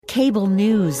Cable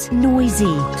news,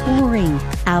 noisy, boring,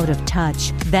 out of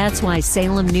touch. That's why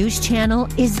Salem News Channel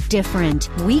is different.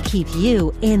 We keep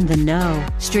you in the know.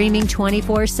 Streaming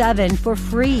 24/7 for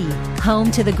free.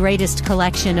 Home to the greatest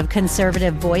collection of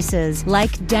conservative voices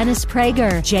like Dennis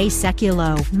Prager, Jay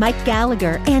Sekulow, Mike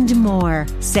Gallagher, and more.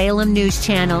 Salem News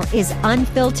Channel is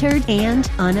unfiltered and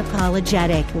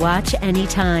unapologetic. Watch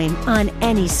anytime, on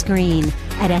any screen,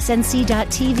 at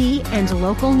snc.tv and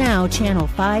Local Now Channel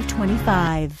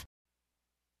 525.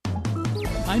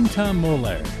 I'm Tom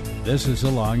Mueller. This is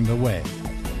Along the Way.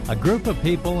 A group of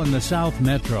people in the South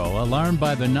Metro, alarmed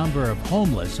by the number of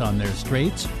homeless on their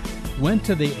streets, went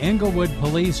to the Englewood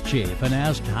police chief and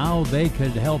asked how they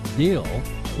could help deal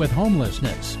with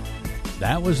homelessness.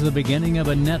 That was the beginning of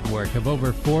a network of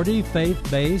over 40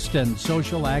 faith-based and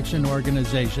social action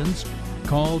organizations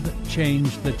called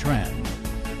Change the Trend.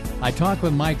 I talked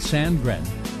with Mike Sandgren,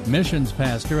 missions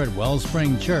pastor at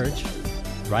Wellspring Church,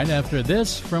 right after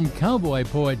this from cowboy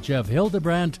poet Jeff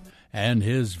Hildebrandt and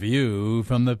his view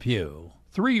from the pew.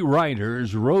 3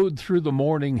 riders rode through the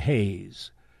morning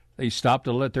haze. They stopped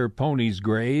to let their ponies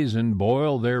graze and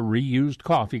boil their reused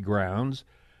coffee grounds.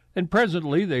 And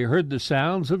presently they heard the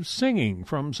sounds of singing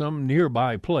from some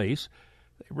nearby place.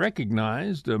 They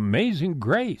recognized Amazing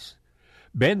Grace.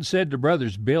 Ben said to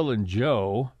brothers Bill and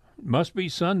Joe, "It must be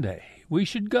Sunday. We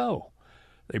should go."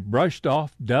 They brushed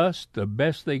off dust the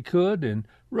best they could and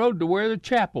rode to where the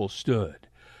chapel stood.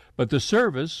 But the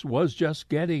service was just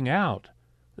getting out.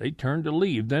 They turned to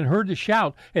leave, then heard a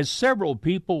shout as several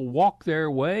people walked their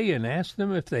way and asked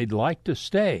them if they'd like to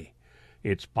stay.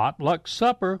 "It's potluck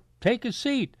supper. Take a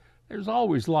seat. There's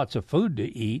always lots of food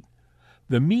to eat."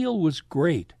 The meal was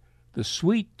great. The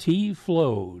sweet tea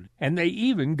flowed, and they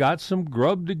even got some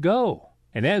grub to go.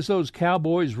 And as those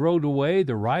cowboys rode away,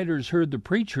 the riders heard the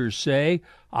preachers say,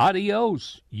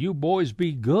 "Adios, you boys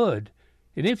be good.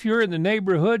 And if you're in the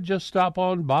neighborhood, just stop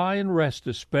on by and rest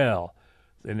a spell."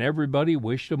 Then everybody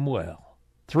wished 'em well.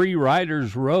 3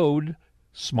 riders rode,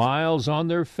 smiles on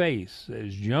their face,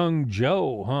 as young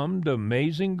Joe hummed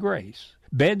Amazing Grace.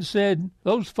 Ben said,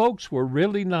 "Those folks were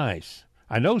really nice."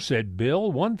 "I know," said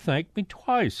Bill. "One thanked me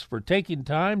twice for taking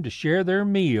time to share their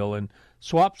meal and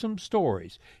swap some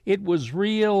stories." "It was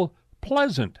real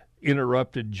pleasant,"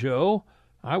 interrupted Joe.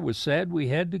 "I was sad we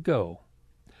had to go."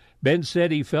 Ben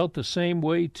said he felt the same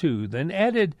way, too, then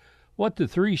added what the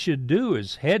 3 should do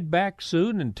is head back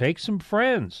soon and take some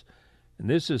friends. And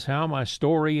this is how my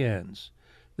story ends.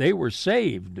 They were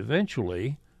saved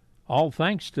eventually, all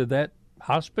thanks to that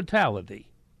hospitality.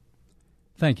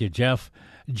 Thank you, Jeff.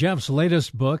 Jeff's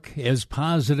latest book is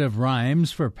Positive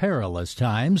Rhymes for Perilous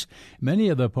Times. Many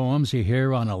of the poems you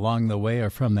hear on Along the Way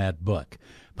are from that book.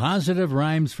 Positive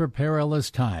Rhymes for Perilous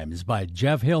Times by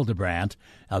Jeff Hildebrandt,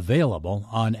 available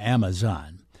on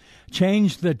Amazon.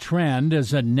 Change the Trend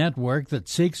is a network that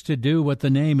seeks to do what the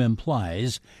name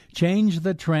implies, change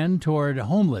the trend toward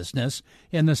homelessness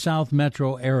in the South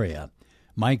Metro area.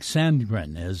 Mike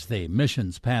Sandgren is the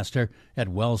missions pastor at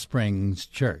Wellspring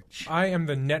Church. I am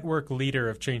the network leader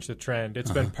of Change the Trend.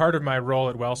 It's been part of my role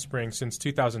at Wellspring since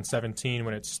 2017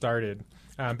 when it started.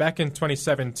 Back in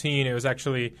 2017, it was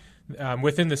actually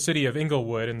within the city of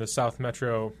Englewood in the South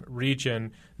Metro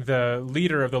region. The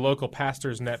leader of the local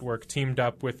pastors network teamed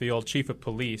up with the old chief of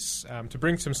police to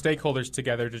bring some stakeholders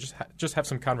together to just have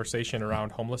some conversation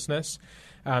around homelessness.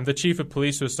 The chief of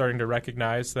police was starting to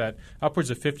recognize that upwards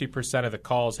of 50% of the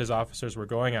calls his officers were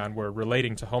going on were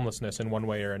relating to homelessness in one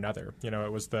way or another. You know,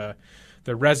 it was the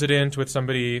resident with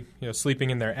somebody, sleeping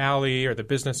in their alley, or the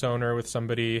business owner with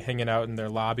somebody hanging out in their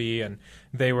lobby, and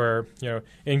they were,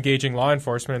 engaging law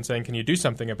enforcement and saying, "Can you do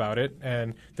something about it?"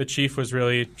 And the chief was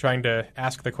really trying to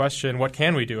ask the question, "What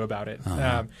can we do about it?"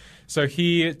 So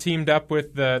he teamed up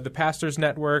with the Pastors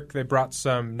Network. They brought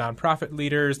some nonprofit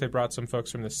leaders. They brought some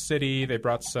folks from the city. They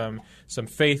brought some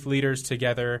faith leaders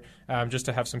together just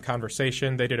to have some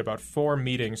conversation. They did about 4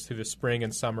 meetings through the spring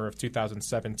and summer of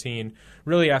 2017,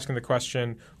 really asking the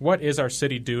question, what is our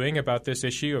city doing about this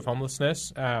issue of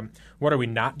homelessness? What are we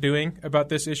not doing about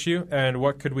this issue? And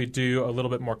what could we do a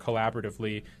little bit more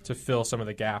collaboratively to fill some of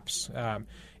the gaps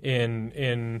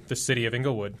in the city of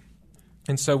Englewood?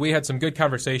 And so we had some good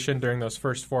conversation during those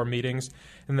first 4 meetings.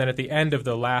 And then at the end of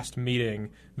the last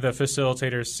meeting, the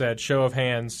facilitators said, show of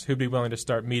hands, who'd be willing to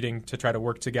start meeting to try to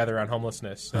work together on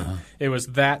homelessness. It was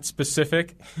that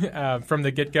specific from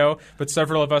the get-go. But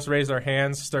several of us raised our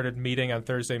hands, started meeting on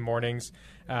Thursday mornings.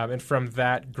 And from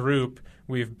that group,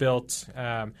 we've built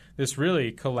this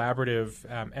really collaborative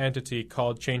entity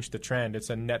called Change the Trend. It's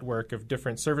a network of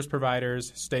different service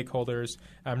providers, stakeholders,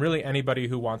 really anybody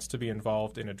who wants to be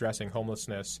involved in addressing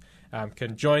homelessness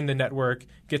can join the network,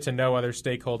 get to know other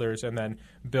stakeholders, and then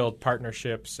build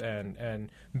partnerships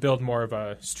and build more of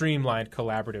a streamlined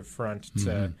collaborative front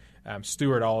to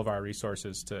steward all of our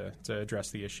resources to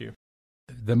address the issue.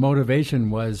 The motivation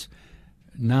was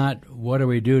not what do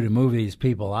we do to move these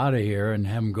people out of here and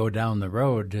have them go down the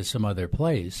road to some other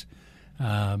place,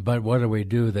 but what do we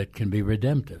do that can be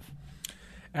redemptive?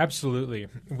 Absolutely.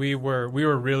 We were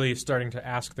really starting to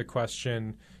ask the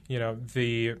question,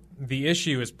 the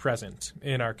issue is present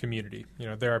in our community.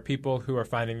 There are people who are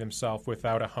finding themselves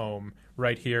without a home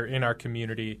right here in our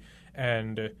community,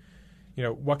 and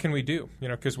what can we do?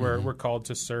 Because we're called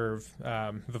to serve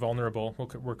the vulnerable.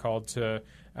 We're called to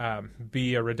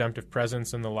be a redemptive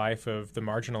presence in the life of the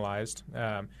marginalized.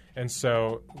 And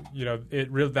so,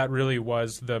 that really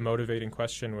was the motivating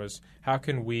question: was how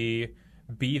can we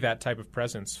be that type of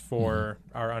presence for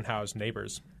our unhoused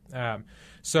neighbors?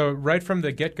 So right from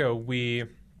the get-go, we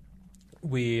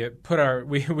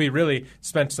really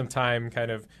spent some time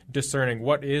kind of discerning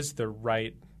what is the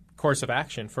right course of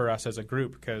action for us as a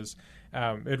group, because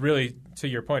it really, to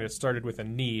your point, it started with a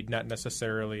need, not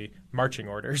necessarily marching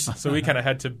orders. So we kind of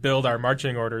had to build our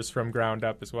marching orders from ground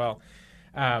up as well.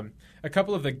 A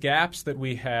couple of the gaps that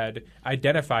we had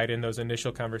identified in those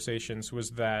initial conversations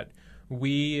was that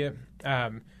we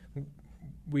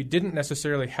didn't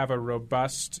necessarily have a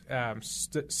robust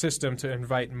system to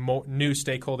invite new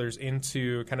stakeholders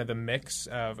into kind of the mix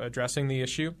of addressing the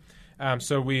issue.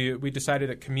 So we decided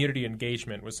that community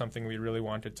engagement was something we really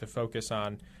wanted to focus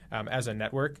on as a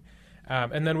network.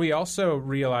 And then we also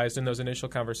realized in those initial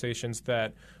conversations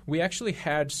that we actually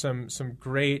had some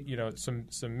great, some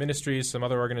ministries, some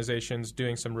other organizations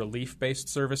doing some relief-based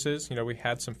services. We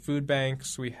had some food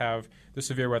banks. We have the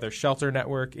Severe Weather Shelter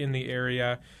Network in the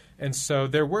area. And so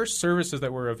there were services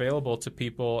that were available to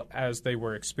people as they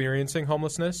were experiencing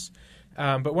homelessness.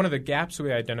 But one of the gaps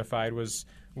we identified was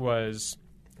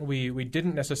we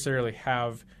didn't necessarily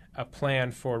have a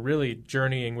plan for really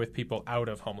journeying with people out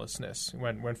of homelessness.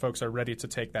 When folks are ready to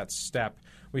take that step,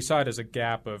 we saw it as a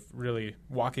gap of really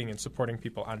walking and supporting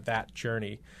people on that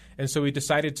journey. And so we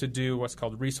decided to do what's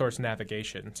called resource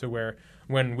navigation, to where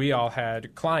when we all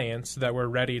had clients that were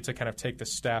ready to kind of take the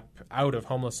step out of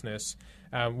homelessness,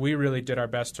 we really did our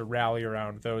best to rally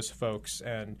around those folks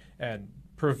and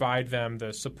provide them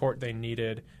the support they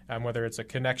needed, whether it's a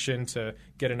connection to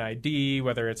get an ID,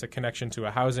 whether it's a connection to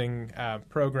a housing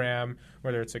program,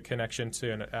 whether it's a connection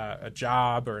to a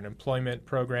job or an employment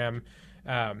program.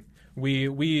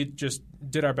 We just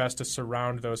did our best to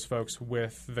surround those folks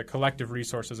with the collective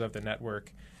resources of the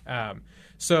network.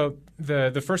 So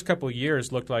the first couple of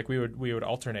years looked like we would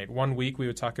alternate. 1 week we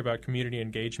would talk about community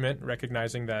engagement,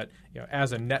 recognizing that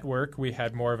as a network we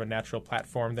had more of a natural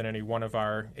platform than any one of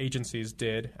our agencies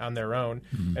did on their own.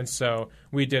 Mm-hmm. And so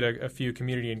we did a few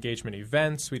community engagement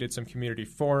events. We did some community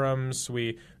forums.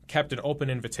 We kept an open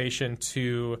invitation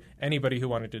to anybody who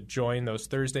wanted to join those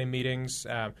Thursday meetings.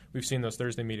 We've seen those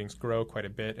Thursday meetings grow quite a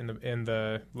bit in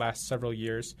the last several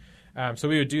years. So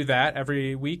we would do that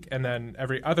every week, and then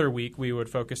every other week we would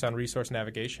focus on resource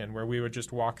navigation, where we would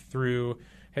just walk through,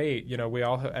 hey, we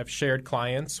all have shared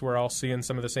clients. We're all seeing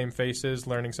some of the same faces,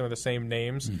 learning some of the same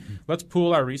names. Mm-hmm. Let's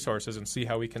pool our resources and see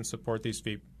how we can support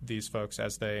these folks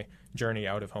as they journey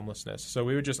out of homelessness. So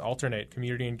we would just alternate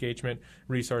community engagement,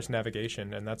 resource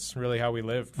navigation, and that's really how we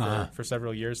lived for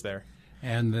several years there.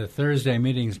 And the Thursday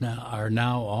meetings are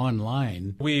now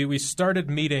online. We started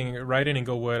meeting right in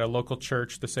Inglewood. A local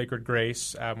church, the Sacred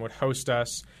Grace, would host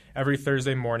us every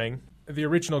Thursday morning. The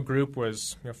original group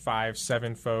was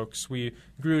 5-7 folks. We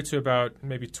grew to about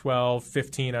maybe 12,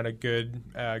 15 on a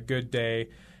good day.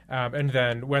 And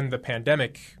then when the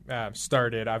pandemic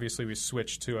started, obviously we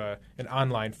switched to an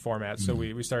online format. So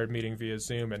we started meeting via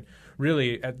Zoom. And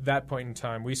really at that point in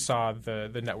time, we saw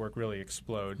the network really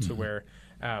explode to where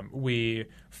we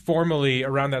formally,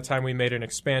 around that time, we made an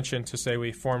expansion to say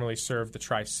we formally served the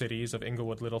Tri-Cities of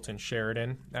Inglewood, Littleton,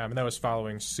 Sheridan. And that was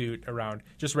following suit around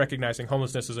just recognizing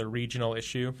homelessness as a regional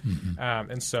issue.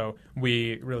 Mm-hmm. And so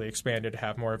we really expanded to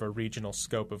have more of a regional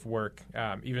scope of work,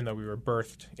 even though we were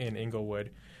birthed in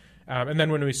Inglewood. And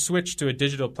then when we switched to a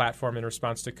digital platform in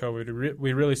response to COVID,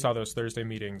 we really saw those Thursday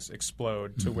meetings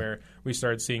explode to where we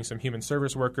started seeing some human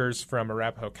service workers from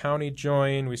Arapahoe County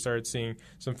join. We started seeing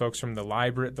some folks from the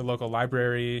local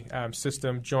library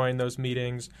system join those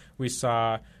meetings. We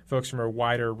saw folks from a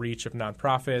wider reach of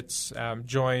nonprofits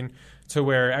join, to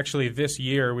where actually this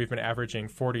year we've been averaging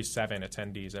 47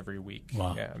 attendees every week.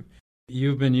 Wow.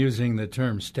 You've been using the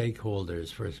term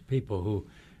stakeholders for people who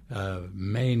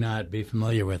may not be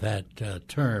familiar with that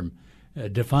term.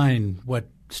 Define what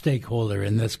stakeholder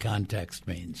in this context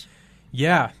means.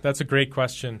 Yeah, that's a great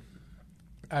question.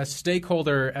 A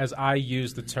stakeholder, as I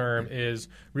use the term, is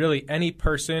really any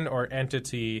person or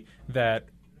entity that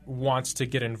wants to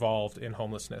get involved in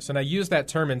homelessness. And I use that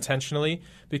term intentionally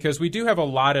because we do have a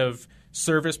lot of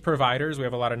service providers. We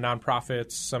have a lot of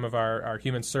nonprofits, some of our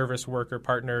human service worker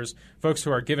partners, folks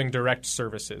who are giving direct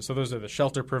services. So those are the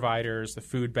shelter providers, the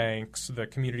food banks, the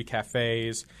community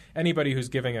cafes, anybody who's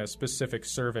giving a specific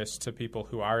service to people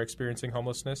who are experiencing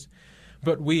homelessness.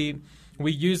 But we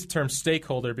use the term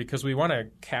stakeholder because we want to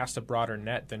cast a broader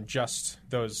net than just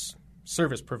those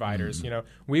service providers.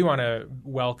 We want to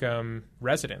welcome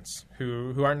residents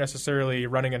who aren't necessarily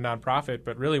running a nonprofit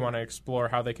but really want to explore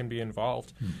how they can be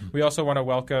involved. We also want to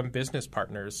welcome business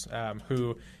partners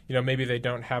who maybe they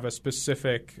don't have a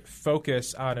specific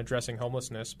focus on addressing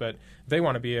homelessness, but they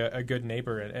want to be a good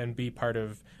neighbor and be part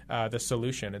of the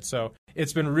solution. And so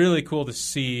it's been really cool to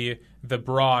see the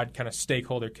broad kind of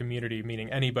stakeholder community,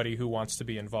 meaning anybody who wants to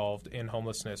be involved in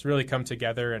homelessness, really come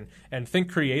together and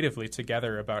think creatively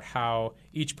together about how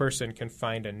each person can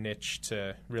find a niche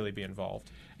to really be involved.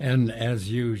 And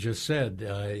as you just said,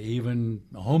 even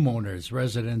homeowners,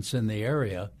 residents in the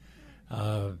area,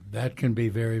 that can be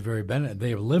very, very beneficial.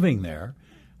 They're living there.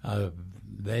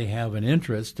 They have an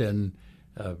interest in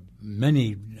on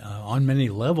many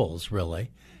levels,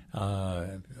 really.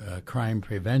 Crime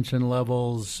prevention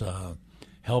levels,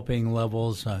 helping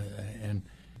levels. And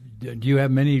do you have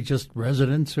many just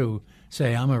residents who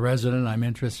say, I'm a resident, I'm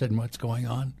interested in what's going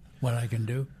on, what I can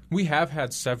do? We have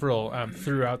had several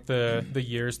throughout the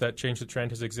years that Change the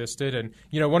Trend has existed. And,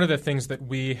 one of the things that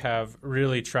we have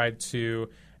really tried to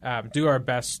do our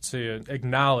best to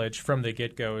acknowledge from the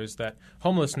get-go is that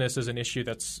homelessness is an issue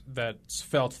that's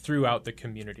felt throughout the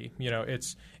community.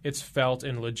 It's felt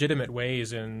in legitimate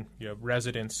ways in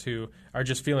residents who are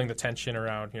just feeling the tension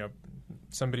around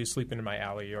somebody's sleeping in my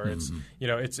alley, or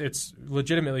it's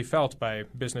legitimately felt by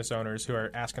business owners who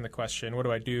are asking the question, what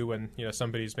do I do when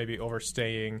somebody's maybe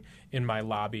overstaying in my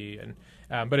lobby? And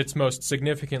but it's most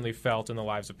significantly felt in the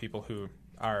lives of people who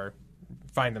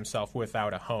find themselves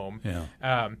without a home.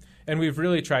 And we've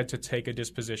really tried to take a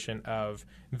disposition of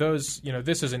those,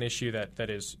 this is an issue that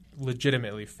is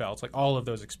legitimately felt. Like all of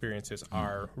those experiences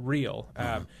are real.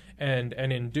 And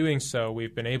in doing so,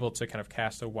 we've been able to kind of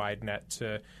cast a wide net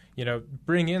to,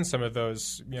 bring in some of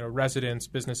those, residents,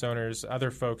 business owners,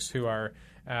 other folks who are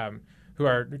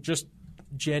just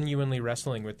genuinely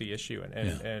wrestling with the issue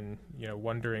and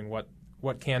wondering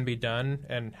what can be done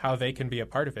and how they can be a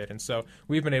part of it. And so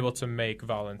we've been able to make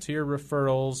volunteer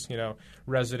referrals,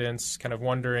 residents kind of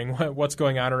wondering what's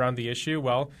going on around the issue.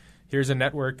 Well, here's a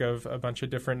network of a bunch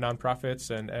of different nonprofits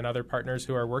and other partners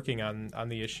who are working on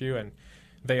the issue, and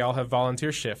they all have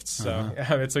volunteer shifts. So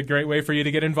it's a great way for you to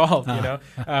get involved.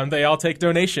 They all take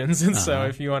donations, and so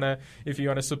if you want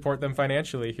to support them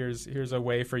financially, here's a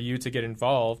way for you to get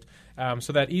involved.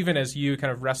 So that even as you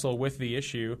kind of wrestle with the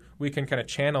issue, we can kind of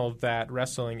channel that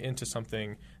wrestling into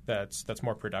something that's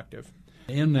more productive.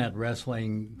 In that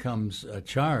wrestling comes a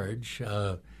charge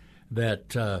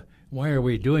that why are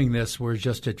we doing this? We're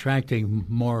just attracting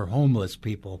more homeless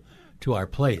people to our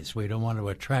place. We don't want to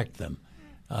attract them.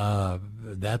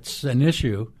 That's an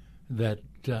issue that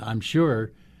I'm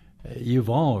sure you've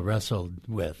all wrestled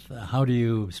with. How do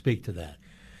you speak to that?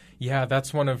 Yeah,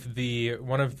 that's one of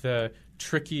the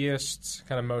trickiest,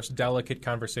 kind of most delicate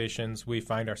conversations we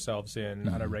find ourselves in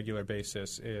on a regular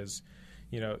basis. Is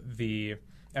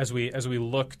as we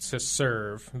look to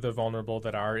serve the vulnerable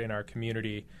that are in our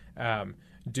community, are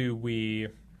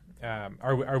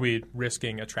we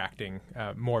risking attracting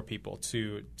more people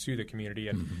to the community?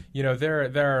 And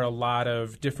there are a lot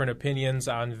of different opinions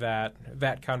on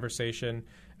that conversation.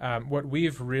 What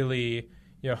we've really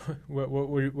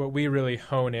what we really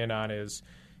hone in on is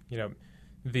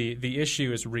the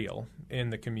issue is real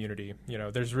in the community.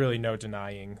 There's really no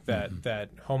denying that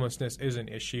homelessness is an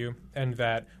issue and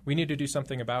that we need to do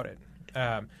something about it.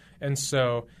 And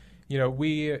so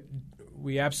we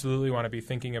absolutely want to be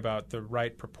thinking about the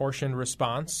right proportion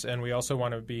response, and we also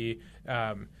want to be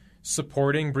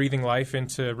supporting, breathing life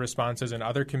into responses in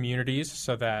other communities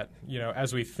so that,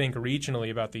 as we think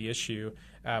regionally about the issue,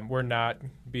 we're not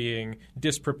being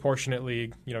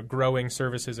disproportionately, growing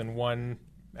services in one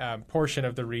portion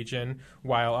of the region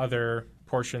while other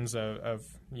portions of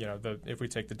if we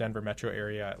take the Denver metro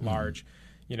area at large,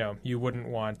 you wouldn't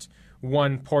want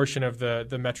one portion of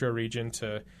the metro region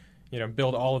to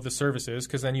build all of the services,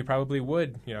 because then you probably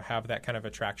would have that kind of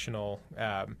attractional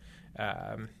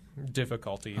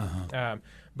difficulty.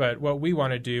 But what we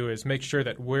want to do is make sure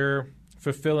that we're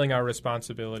fulfilling our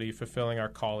responsibility, fulfilling our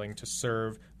calling to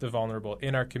serve the vulnerable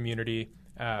in our community,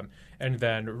 and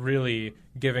then really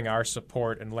giving our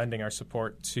support and lending our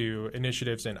support to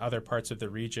initiatives in other parts of the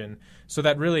region so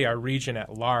that really our region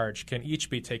at large can each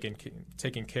be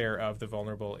taking care of the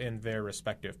vulnerable in their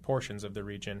respective portions of the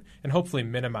region, and hopefully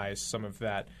minimize some of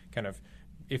that kind of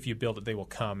if you build it, they will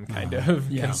come kind of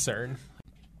concern.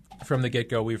 From the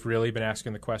get-go, we've really been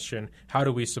asking the question, how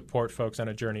do we support folks on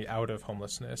a journey out of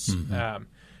homelessness?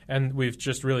 And we've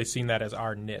just really seen that as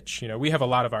our niche. We have a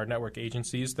lot of our network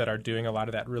agencies that are doing a lot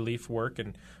of that relief work,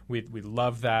 and we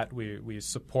love that. We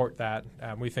support that.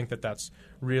 We think that that's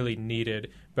really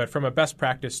needed. But from a best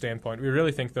practice standpoint, we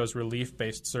really think those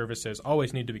relief-based services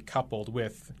always need to be coupled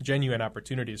with genuine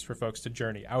opportunities for folks to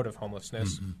journey out of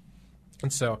homelessness.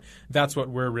 And so that's what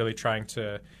we're really trying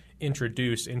to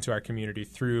introduce into our community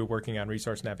through working on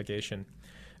resource navigation.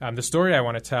 The story I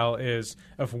want to tell is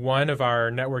of one of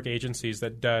our network agencies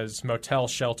that does motel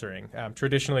sheltering.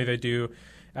 Traditionally, they do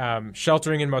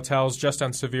sheltering in motels just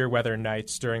on severe weather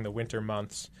nights during the winter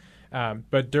months.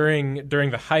 But during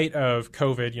the height of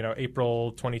COVID,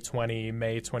 April 2020,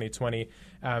 May 2020,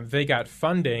 they got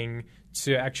funding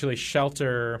to actually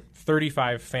shelter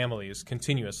 35 families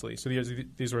continuously. So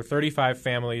these were 35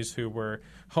 families who were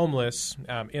homeless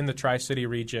in the Tri-City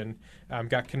region,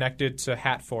 got connected to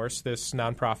Hat Force, this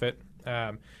nonprofit,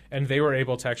 and they were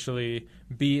able to actually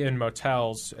be in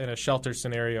motels in a shelter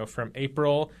scenario from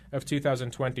April of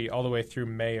 2020 all the way through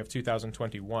May of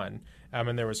 2021,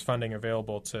 and there was funding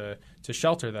available to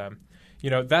shelter them.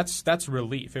 That's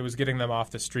relief. It was getting them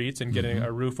off the streets and getting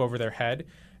a roof over their head,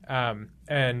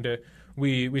 and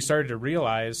we started to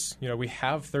realize, we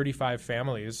have 35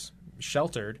 families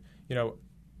sheltered.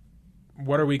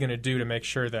 What are we going to do to make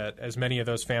sure that as many of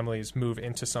those families move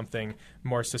into something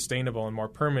more sustainable and more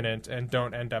permanent and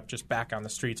don't end up just back on the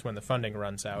streets when the funding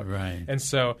runs out? Right. And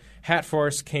so Hat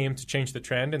Force came to change the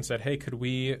trend and said, hey, could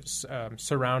we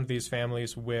surround these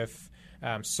families with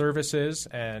services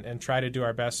and try to do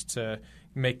our best to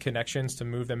make connections to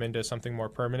move them into something more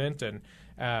permanent? And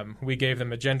we gave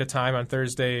them agenda time on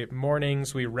Thursday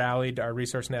mornings. We rallied our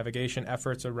resource navigation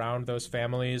efforts around those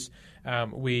families.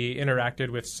 We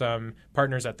interacted with some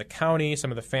partners at the county,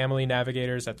 some of the family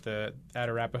navigators at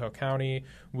Arapahoe County.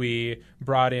 We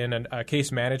brought in a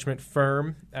case management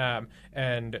firm,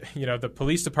 and the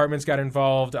police departments got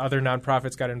involved. Other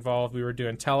nonprofits got involved. We were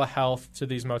doing telehealth to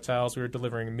these motels. We were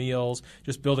delivering meals,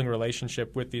 just building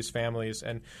relationship with these families.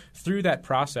 And through that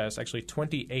process, actually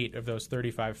 28 of those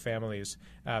 35 families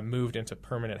moved into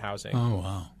permanent housing. Oh,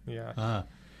 wow. Yeah.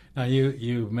 Now,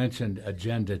 you mentioned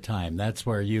agenda time. That's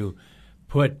where you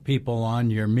put people on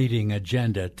your meeting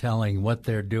agenda telling what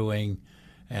they're doing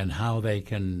and how they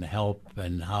can help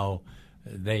and how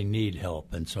they need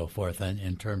help and so forth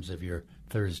in terms of your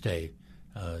Thursday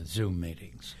Zoom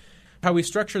meetings. How we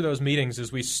structure those meetings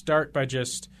is we start by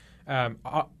just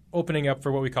opening up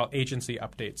for what we call agency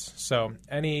updates. So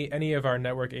any of our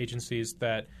network agencies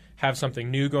that have something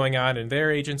new going on in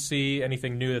their agency,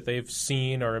 anything new that they've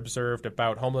seen or observed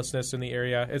about homelessness in the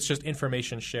area, it's just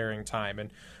information sharing time.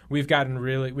 And we've gotten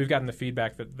the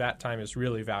feedback that time is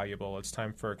really valuable. It's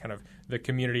time for kind of the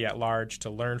community at large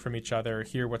to learn from each other,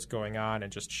 hear what's going on,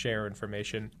 and just share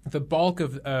information. The bulk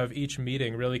of each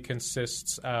meeting really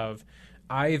consists of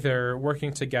either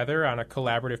working together on a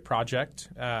collaborative project.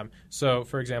 So,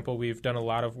 for example, we've done a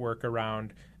lot of work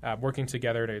around working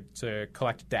together to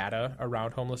collect data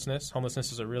around homelessness.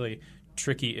 Homelessness is a really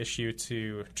tricky issue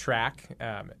to track,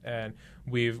 and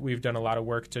we've done a lot of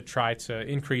work to try to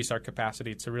increase our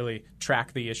capacity to really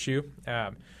track the issue.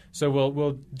 So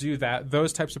we'll do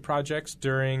those types of projects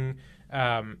during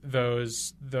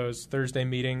those Thursday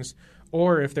meetings,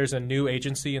 or if there's a new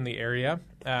agency in the area,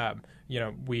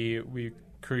 we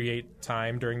create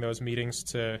time during those meetings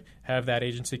to have that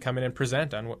agency come in and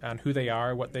present on who they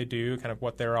are, what they do, kind of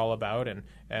what they're all about,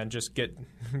 and just get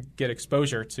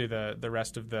exposure to the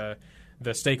rest of the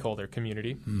the stakeholder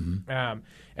community.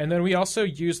 And then we also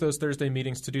use those Thursday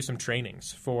meetings to do some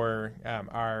trainings for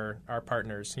our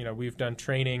partners. We've done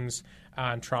trainings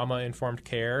on trauma-informed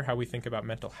care, how we think about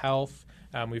mental health.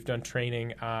 We've done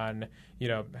training on,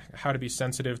 how to be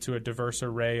sensitive to a diverse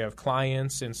array of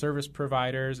clients and service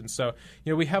providers. And so,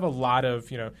 we have a lot of,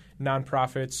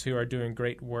 nonprofits who are doing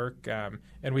great work,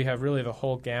 and we have really the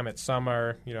whole gamut. Some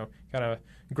are, kind of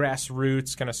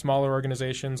grassroots, kind of smaller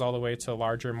organizations, all the way to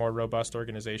larger, more robust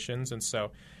organizations. And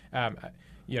so,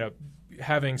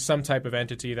 having some type of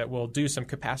entity that will do some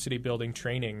capacity building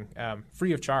training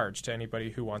free of charge to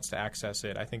anybody who wants to access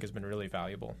it, I think has been really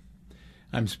valuable.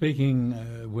 I'm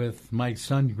speaking with Mike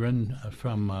Sundgren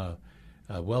from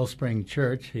Wellspring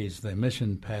Church. He's the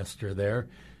mission pastor there,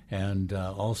 and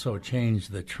also Change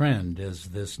the Trend is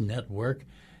this network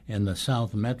in the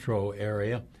South Metro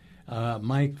area.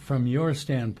 Mike, from your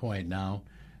standpoint now,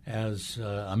 as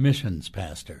a missions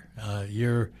pastor,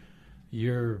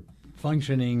 you're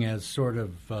functioning as sort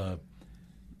of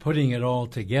putting it all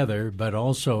together, but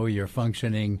also you're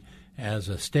functioning as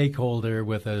a stakeholder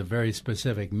with a very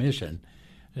specific mission.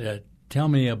 Tell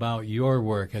me about your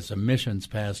work as a missions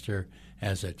pastor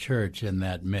as a church in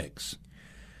that mix.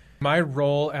 My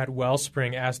role at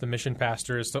Wellspring as the mission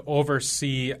pastor is to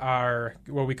oversee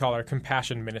what we call our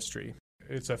compassion ministry.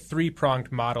 It's a three-pronged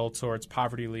model towards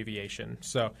poverty alleviation.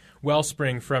 So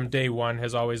Wellspring from day one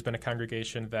has always been a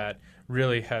congregation that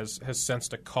really has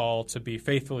sensed a call to be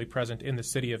faithfully present in the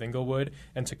city of Inglewood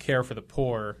and to care for the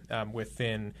poor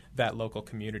within that local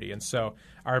community. And so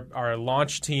our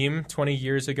launch team 20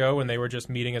 years ago, when they were just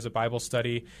meeting as a Bible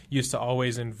study, used to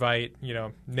always invite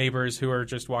neighbors who are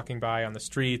just walking by on the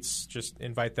streets, just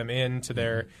invite them in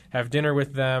to have dinner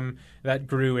with them. That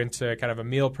grew into kind of a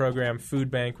meal program, food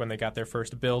bank when they got their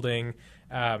first building.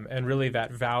 And really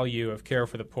that value of care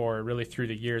for the poor really through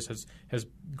the years has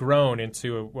grown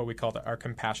into what we call our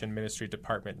compassion ministry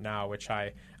department now, which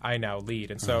I now lead.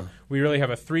 And so we really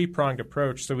have a three-pronged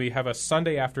approach. So we have a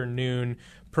Sunday afternoon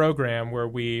program where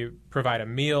we provide a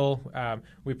meal,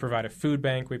 we provide a food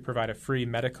bank, we provide a free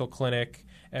medical clinic,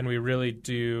 and we really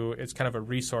it's kind of a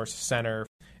resource center.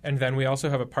 And then we also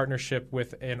have a partnership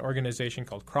with an organization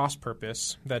called Cross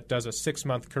Purpose that does a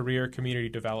 6-month career community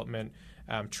development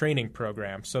training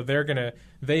program. So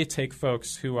they take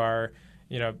folks who are,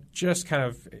 just kind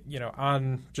of,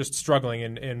 just struggling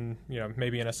in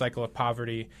maybe in a cycle of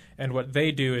poverty. And what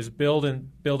they do is build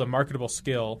a marketable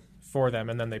skill for them,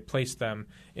 and then they place them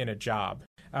in a job.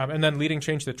 And then Leading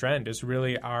Change the Trend is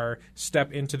really our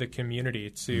step into the community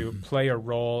to play a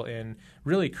role in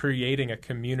really creating a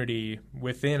community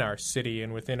within our city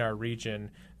and within our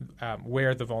region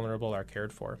where the vulnerable are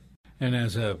cared for. And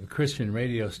as a Christian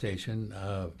radio station,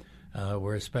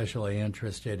 we're especially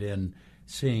interested in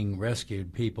seeing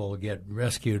rescued people get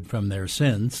rescued from their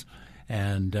sins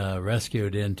and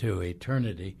rescued into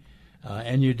eternity.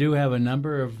 And you do have a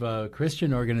number of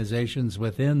Christian organizations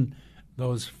within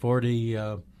those 40,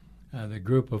 the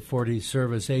group of 40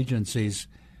 service agencies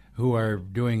who are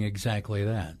doing exactly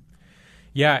that.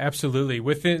 Yeah, absolutely.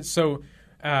 Within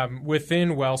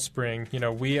Wellspring,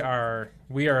 we are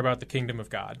about the kingdom of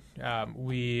God.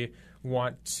 We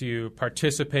want to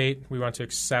participate. We want to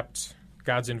accept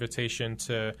God's invitation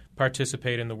to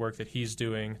participate in the work that He's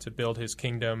doing to build His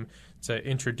kingdom, to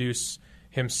introduce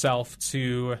Himself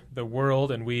to the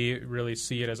world, and we really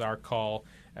see it as our call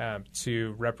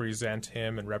to represent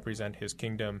Him and represent His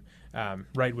kingdom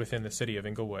right within the city of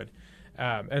Inglewood.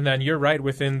 And then you're right,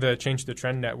 within the Change the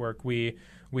Trend network, we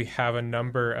have a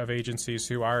number of agencies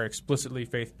who are explicitly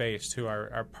faith-based, who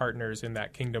are partners in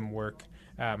that kingdom work,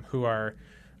 who are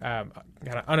kind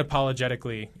of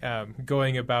unapologetically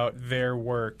going about their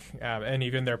work and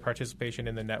even their participation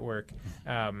in the network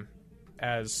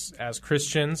as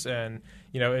Christians. And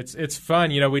it's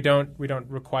fun. We don't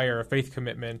require a faith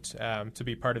commitment to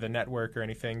be part of the network or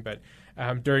anything, but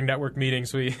during network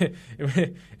meetings,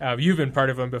 you've been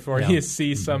part of them before. Yeah. You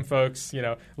see some folks,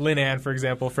 Lynn Ann, for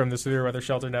example, from the Severe Weather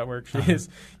Shelter Network. She is,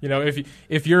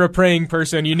 if you're a praying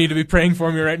person, you need to be praying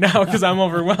for me right now because I'm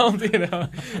overwhelmed.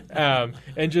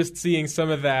 And just seeing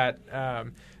some of that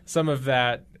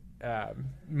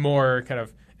more kind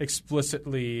of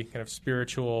explicitly kind of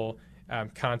spiritual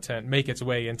content make its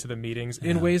way into the meetings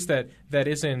in ways that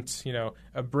isn't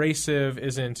abrasive,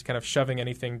 isn't kind of shoving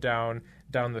anything down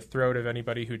the throat of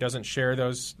anybody who doesn't share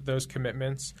those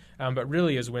commitments, but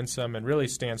really is winsome and really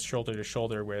stands shoulder to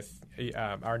shoulder with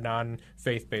our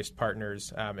non-faith-based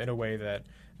partners in a way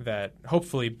that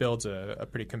hopefully builds a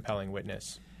pretty compelling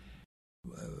witness.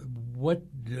 What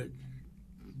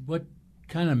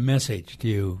kind of message do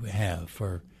you have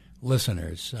for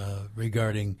listeners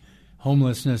regarding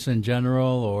homelessness in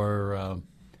general or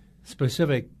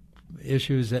specific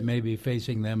issues that may be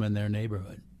facing them in their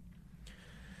neighborhood?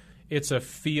 It's a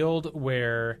field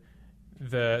where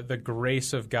the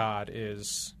grace of God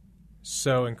is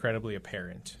so incredibly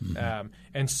apparent,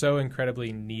 and so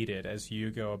incredibly needed as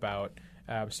you go about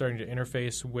starting to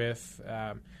interface with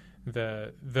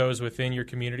those within your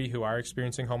community who are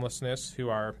experiencing homelessness, who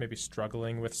are maybe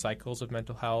struggling with cycles of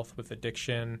mental health, with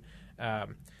addiction,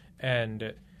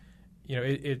 and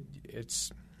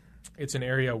it's an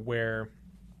area where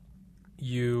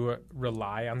you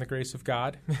rely on the grace of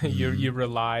God. You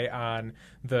rely on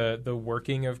the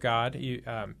working of God,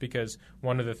 because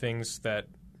one of the things that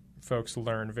folks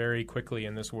learn very quickly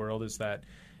in this world is that,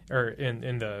 or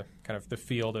in the kind of the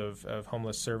field of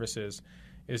homeless services,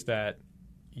 is that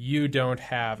you don't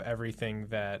have everything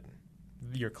that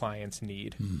your clients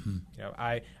need.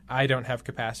 I don't have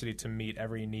capacity to meet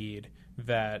every need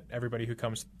that everybody who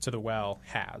comes to the well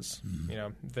has.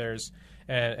 There's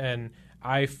and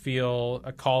I feel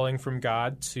a calling from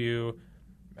God to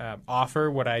offer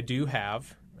what I do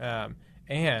have,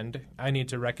 and I need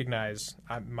to recognize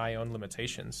my own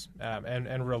limitations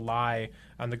and rely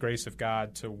on the grace of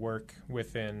God to work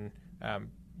within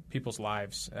people's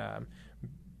lives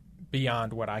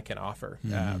beyond what I can offer,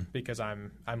 because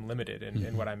I'm limited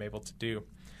in what I'm able to do.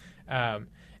 And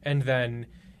then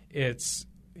it's,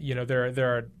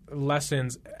 there are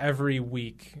lessons every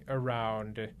week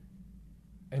around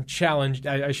and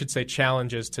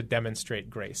challenges to demonstrate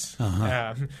grace.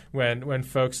 When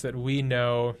folks that we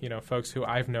know, folks who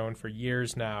I've known for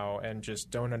years now and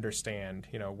just don't understand,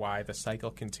 why the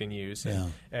cycle continues,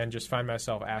 and just find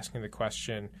myself asking the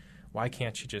question, why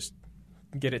can't you just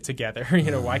get it together?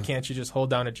 Why can't you just hold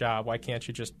down a job? Why can't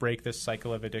you just break this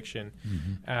cycle of addiction?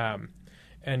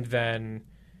 And then,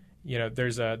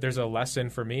 there's a lesson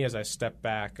for me as I step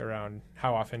back around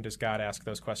how often does God ask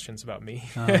those questions about me?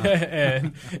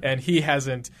 And he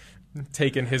hasn't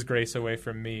taken his grace away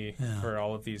from me for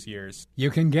all of these years.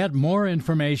 You can get more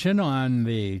information on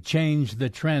the Change the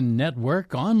Trend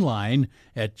Network online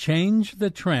at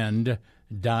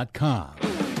changethetrend.com.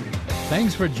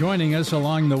 Thanks for joining us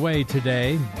along the way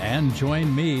today, and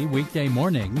join me weekday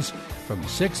mornings from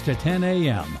 6 to 10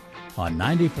 a.m. on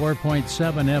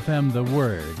 94.7 FM The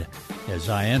Word as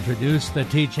I introduce the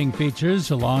teaching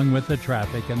features along with the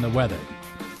traffic and the weather.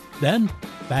 Then,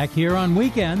 back here on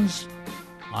weekends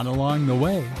on Along the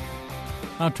Way.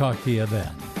 I'll talk to you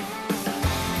then.